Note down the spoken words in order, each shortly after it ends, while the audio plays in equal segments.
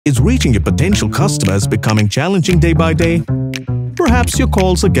Is reaching your potential customers becoming challenging day by day? Perhaps your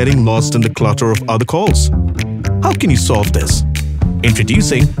calls are getting lost in the clutter of other calls. How can you solve this?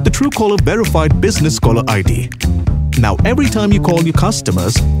 Introducing the Truecaller Verified Business Caller ID. Now, every time you call your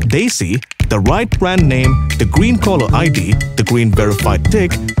customers, they see the right brand name, the green caller ID, the green verified tick,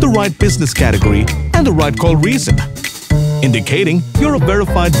 the right business category, and the right call reason, indicating you're a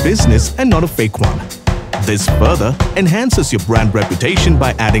verified business and not a fake one. This further enhances your brand reputation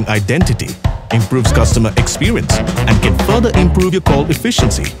by adding identity, improves customer experience, and can further improve your call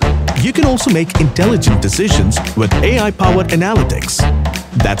efficiency. You can also make intelligent decisions with AI-powered analytics.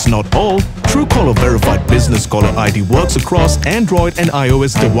 That's not all. Truecaller Verified Business Caller ID works across Android and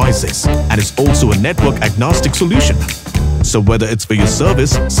iOS devices and is also a network-agnostic solution. So whether it's for your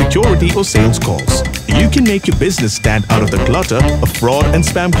service, security, or sales calls, you can make your business stand out of the clutter of fraud and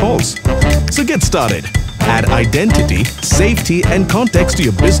spam calls. So get started. Add identity, safety, and context to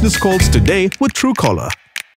your business calls today with Truecaller.